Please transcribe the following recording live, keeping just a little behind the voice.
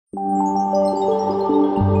So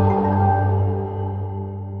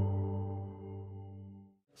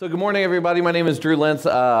good morning, everybody. My name is Drew Lantz.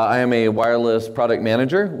 I am a wireless product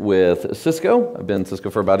manager with Cisco. I've been at Cisco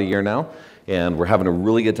for about a year now, and we're having a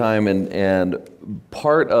really good time. And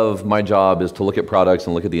part of my job is to look at products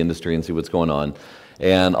and look at the industry and see what's going on.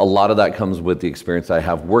 And a lot of that comes with the experience I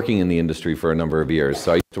have working in the industry for a number of years.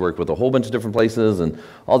 So I used to work with a whole bunch of different places and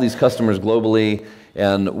all these customers globally.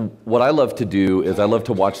 And what I love to do is I love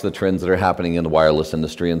to watch the trends that are happening in the wireless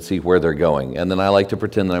industry and see where they're going. And then I like to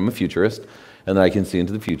pretend that I'm a futurist, and that I can see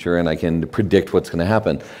into the future and I can predict what's going to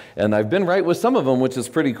happen. And I've been right with some of them, which is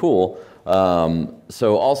pretty cool.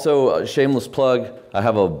 So also, a shameless plug, I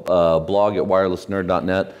have a blog at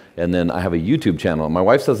wirelessnerd.net, and then I have a YouTube channel. My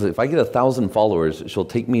wife says that if I get 1,000 followers, she'll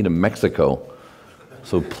take me to Mexico.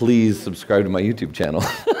 So please subscribe to my YouTube channel.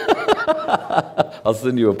 I'll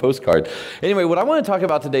send you a postcard. Anyway, what I want to talk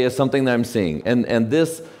about today is something that I'm seeing. And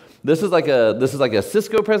this is like a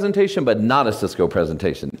Cisco presentation, but not a Cisco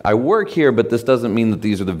presentation. I work here, but this doesn't mean that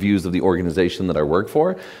these are the views of the organization that I work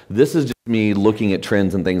for. This is just me looking at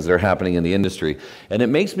trends and things that are happening in the industry. And it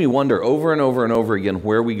makes me wonder over and over and over again,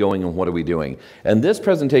 where are we going and what are we doing? And this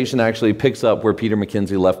presentation actually picks up where Peter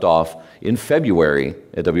McKinsey left off in February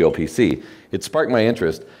at WLPC. It sparked my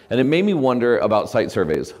interest, and it made me wonder about site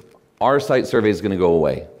surveys. Are site surveys going to go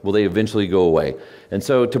away? Will they eventually go away? And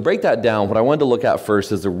so to break that down, what I wanted to look at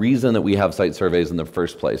first is the reason that we have site surveys in the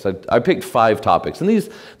first place. I picked 5 topics, and these,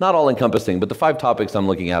 not all encompassing, but the 5 topics I'm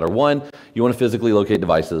looking at are: 1, you want to physically locate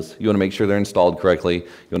devices. You want to make sure they're installed correctly. You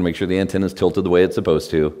want to make sure the antenna is tilted the way it's supposed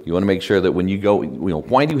to. You want to make sure that when you go,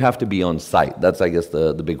 why do you have to be on site? That's, I guess,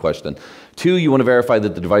 the big question. 2, you want to verify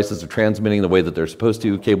that the devices are transmitting the way that they're supposed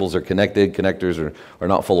to. Cables are connected, connectors are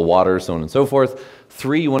not full of water, so on and so forth.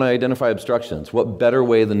 3, you want to identify obstructions. What better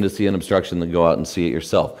way than to see an obstruction than go out and see it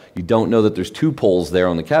yourself? You don't know that there's 2 poles there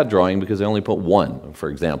on the CAD drawing because they only put 1, for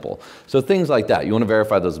example. So things like that. You want to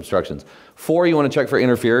verify those obstructions. 4, you want to check for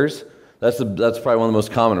interferers. That's probably one of the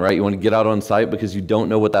most common, right? You want to get out on site because you don't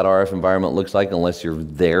know what that RF environment looks like unless you're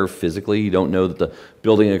there physically. You don't know that the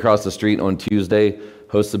building across the street on Tuesday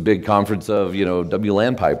hosts a big conference of,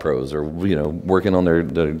 WLAN-PI pros or, working on their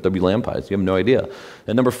WLAN-PIs. You have no idea.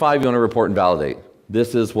 And number 5, you want to report and validate.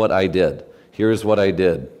 This is what I did. Here's what I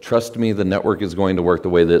did. Trust me, the network is going to work the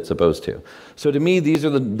way that it's supposed to. So to me, these are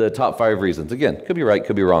the top 5 reasons. Again, could be right,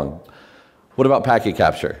 could be wrong. What about packet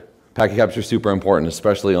capture? Packet capture is super important,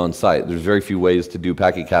 especially on site. There's very few ways to do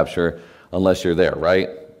packet capture unless you're there, right?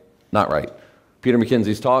 Not right. Peter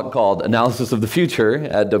McKinsey's talk called Analysis of the Future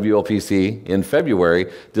at WLPC in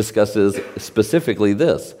February discusses specifically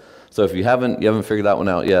this. So if you haven't figured that one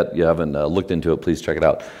out yet, you haven't looked into it, please check it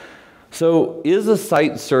out. So is a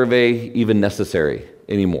site survey even necessary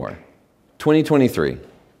anymore? 2023,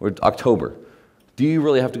 or October, do you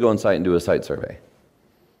really have to go on site and do a site survey?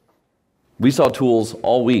 We saw tools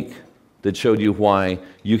all week that showed you why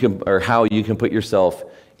you can, or how you can put yourself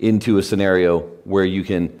into a scenario where you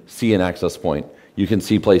can see an access point, you can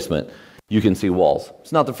see placement, you can see walls.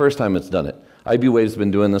 It's not the first time it's done it. IBWave's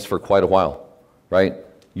been doing this for quite a while, right?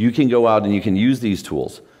 You can go out and you can use these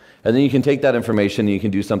tools. And then you can take that information and you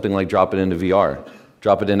can do something like drop it into VR,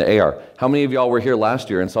 drop it into AR. How many of y'all were here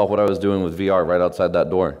last year and saw what I was doing with VR right outside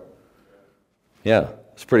that door? Yeah,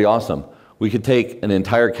 it's pretty awesome. We could take an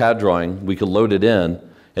entire CAD drawing, we could load it in,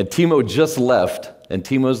 and Timo just left, and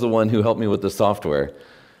Timo's the one who helped me with the software.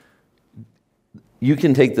 You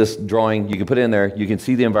can take this drawing, you can put it in there, you can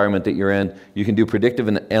see the environment that you're in, you can do predictive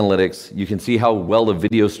analytics, you can see how well the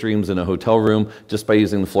video streams in a hotel room just by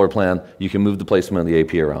using the floor plan. You can move the placement of the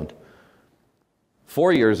AP around.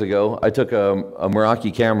 4 years ago, I took a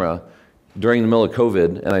Meraki camera during the middle of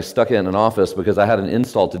COVID, and I stuck it in an office because I had an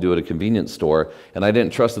install to do at a convenience store, and I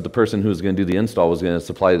didn't trust that the person who was going to do the install was going to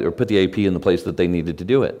supply or put the AP in the place that they needed to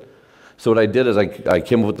do it. So what I did is I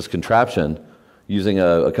came up with this contraption using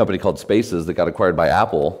a company called Spaces that got acquired by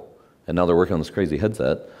Apple, and now they're working on this crazy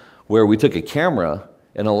headset, where we took a camera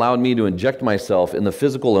and allowed me to inject myself in the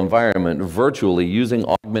physical environment virtually using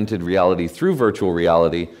augmented reality through virtual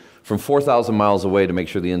reality from 4,000 miles away to make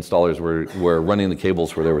sure the installers were running the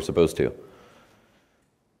cables where they were supposed to.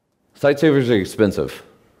 Site savers are expensive.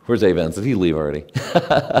 Where's Avans? Did he leave already?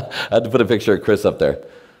 I had to put a picture of Chris up there.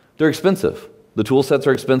 They're expensive. The tool sets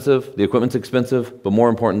are expensive, the equipment's expensive, but more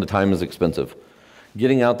important, the time is expensive.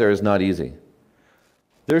 Getting out there is not easy.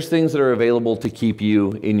 There's things that are available to keep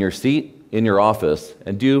you in your seat, in your office,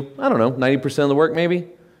 and do, 90% of the work maybe,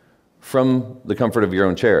 from the comfort of your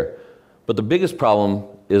own chair. But the biggest problem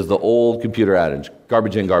is the old computer adage,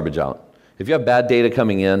 garbage in, garbage out. If you have bad data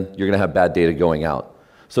coming in, you're going to have bad data going out.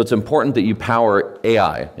 So it's important that you power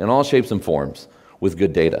AI in all shapes and forms. with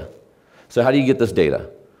good data. So how do you get this data?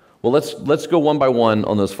 Well, let's go one by one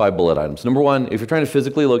on those 5 bullet items. Number one, if you're trying to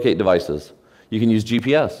physically locate devices, you can use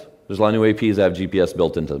GPS. There's a lot of new APs that have GPS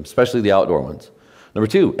built into them, especially the outdoor ones. Number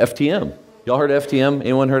 2, FTM. Y'all heard of FTM?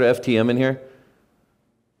 Anyone heard of FTM in here?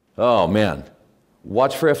 Oh man,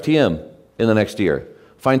 watch for FTM in the next year.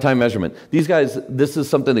 Find time measurement. These guys, this is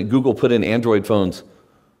something that Google put in Android phones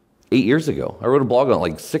 8 years ago. I wrote a blog on it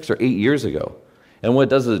like 6 or 8 years ago. And what it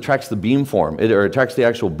does is it tracks the beamform, or it tracks the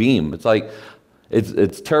actual beam. It's like,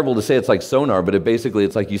 it's terrible to say it's like sonar, but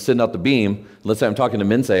it's like you send out the beam. Let's say I'm talking to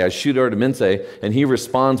Minsei, I shoot over to Minsei, and he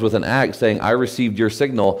responds with an act saying, I received your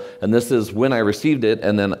signal, and this is when I received it,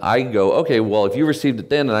 and then I go, okay, well, if you received it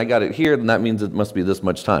then and I got it here, then that means it must be this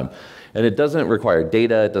much time. And it doesn't require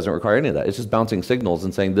data, it doesn't require any of that. It's just bouncing signals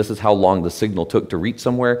and saying this is how long the signal took to reach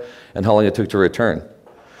somewhere and how long it took to return.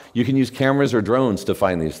 You can use cameras or drones to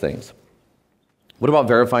find these things. What about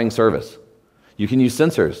verifying service? You can use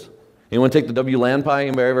sensors. Anyone take the WLANPI?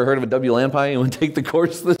 Anybody ever heard of a WLANPI? Anyone take the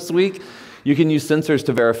course this week? You can use sensors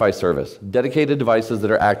to verify service, dedicated devices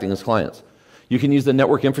that are acting as clients. You can use the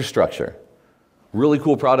network infrastructure. Really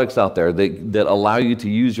cool products out there that allow you to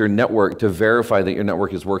use your network to verify that your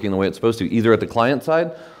network is working the way it's supposed to, either at the client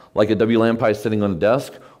side, like a WLANPI sitting on a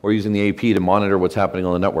desk, or using the AP to monitor what's happening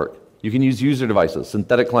on the network. You can use user devices,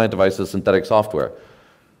 synthetic client devices, synthetic software.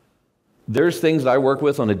 There's things that I work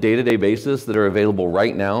with on a day-to-day basis that are available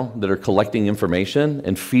right now that are collecting information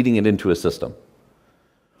and feeding it into a system.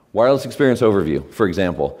 Wireless experience overview, for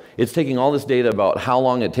example. It's taking all this data about how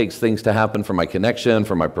long it takes things to happen for my connection,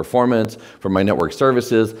 for my performance, for my network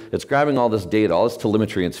services. It's grabbing all this data, all this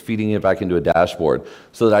telemetry, and it's feeding it back into a dashboard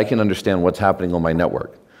so that I can understand what's happening on my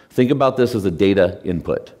network. Think about this as a data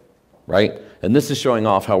input, right? And this is showing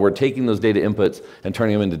off how we're taking those data inputs and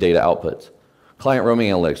turning them into data outputs. Client roaming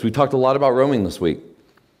analytics. We talked a lot about roaming this week.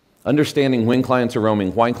 Understanding when clients are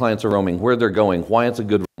roaming, why clients are roaming, where they're going, why it's a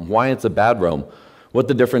good roam, why it's a bad roam, what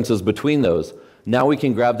the difference is between those. Now we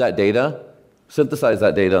can grab that data, synthesize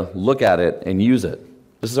that data, look at it, and use it.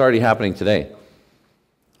 This is already happening today.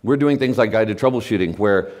 We're doing things like guided troubleshooting,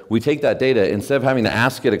 where we take that data, instead of having to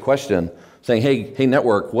ask it a question, saying, hey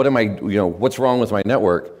network, what's wrong with my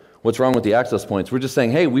network? What's wrong with the access points? We're just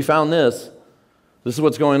saying, hey, we found this. This is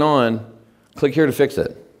what's going on. Click here to fix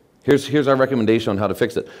it. Here's our recommendation on how to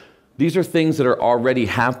fix it. These are things that are already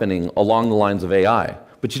happening along the lines of AI,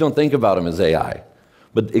 but you don't think about them as AI.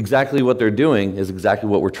 But exactly what they're doing is exactly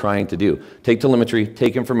what we're trying to do. Take telemetry,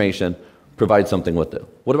 take information, provide something with it.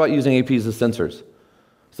 What about using APs as sensors?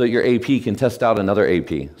 So that your AP can test out another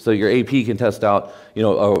AP. So your AP can test out,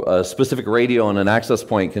 a specific radio and an access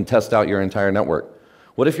point can test out your entire network.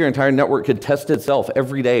 What if your entire network could test itself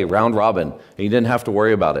every day, round robin, and you didn't have to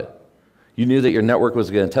worry about it? You knew that your network was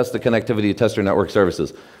going to test the connectivity, test your network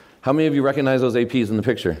services. How many of you recognize those APs in the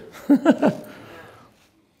picture?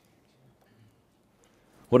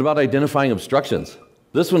 What about identifying obstructions?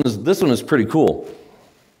 This one is pretty cool.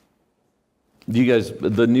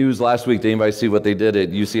 The news last week, did anybody see what they did at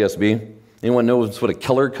UCSB? Anyone knows what a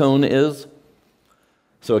Keller cone is?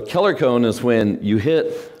 So a Keller cone is when you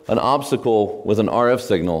hit an obstacle with an RF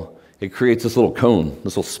signal, it creates this little cone,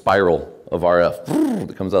 this little spiral of RF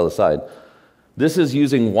that comes out of the side. This is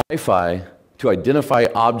using Wi-Fi to identify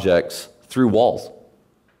objects through walls.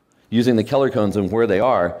 Using the Keller cones and where they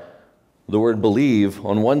are, the word believe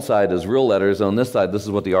on one side is real letters, and on this side, this is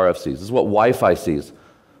what the RF sees. This is what Wi-Fi sees.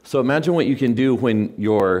 So imagine what you can do when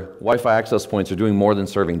your Wi-Fi access points are doing more than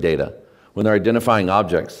serving data, when they're identifying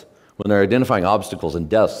objects, when they're identifying obstacles and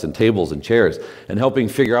desks and tables and chairs, and helping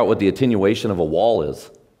figure out what the attenuation of a wall is.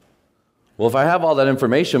 Well, if I have all that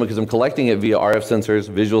information because I'm collecting it via RF sensors,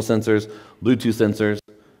 visual sensors, Bluetooth sensors,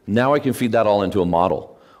 now I can feed that all into a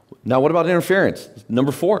model. Now, what about interference?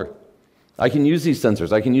 Number 4. I can use these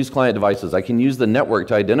sensors. I can use client devices. I can use the network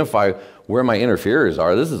to identify where my interferers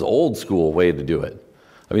are. This is old school way to do it.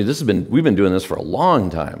 I mean, we've been doing this for a long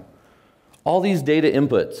time. All these data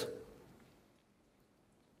inputs.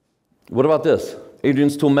 What about this?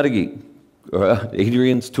 Adrian's tool MetaGeek.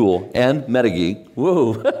 Adrian's tool and MetaGeek.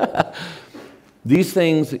 Woo! These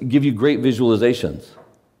things give you great visualizations.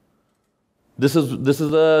 This was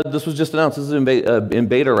just announced. This is in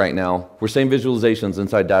beta right now. We're seeing visualizations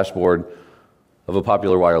inside dashboard of a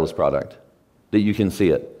popular wireless product that you can see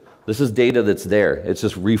it. This is data that's there. It's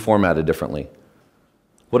just reformatted differently.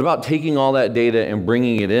 What about taking all that data and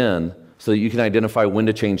bringing it in so that you can identify when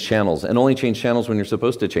to change channels, and only change channels when you're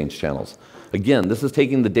supposed to change channels? Again, this is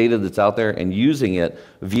taking the data that's out there and using it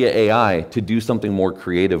via AI to do something more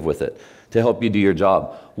creative with it, to help you do your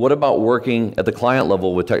job. What about working at the client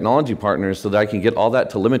level with technology partners so that I can get all that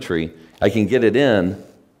telemetry, I can get it in,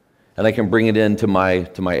 and I can bring it into my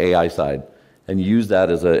AI side and use that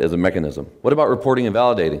as a mechanism. What about reporting and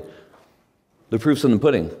validating? The proof's in the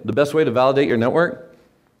pudding. The best way to validate your network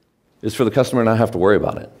is for the customer not have to worry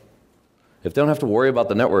about it. If they don't have to worry about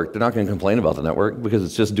the network, they're not going to complain about the network because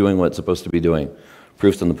it's just doing what it's supposed to be doing.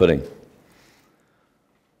 Proof's in the pudding.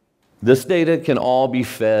 This data can all be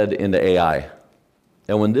fed into AI.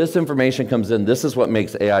 And when this information comes in, this is what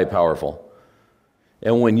makes AI powerful.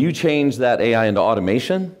 And when you change that AI into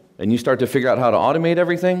automation and you start to figure out how to automate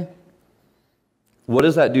everything, what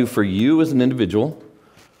does that do for you as an individual?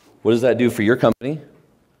 What does that do for your company?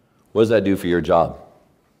 What does that do for your job?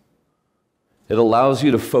 It allows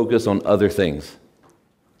you to focus on other things,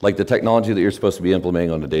 like the technology that you're supposed to be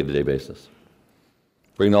implementing on a day-to-day basis.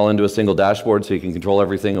 Bring it all into a single dashboard so you can control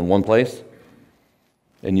everything in one place.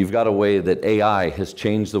 And you've got a way that AI has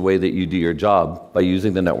changed the way that you do your job by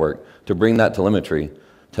using the network to bring that telemetry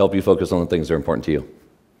to help you focus on the things that are important to you.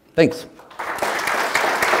 Thanks.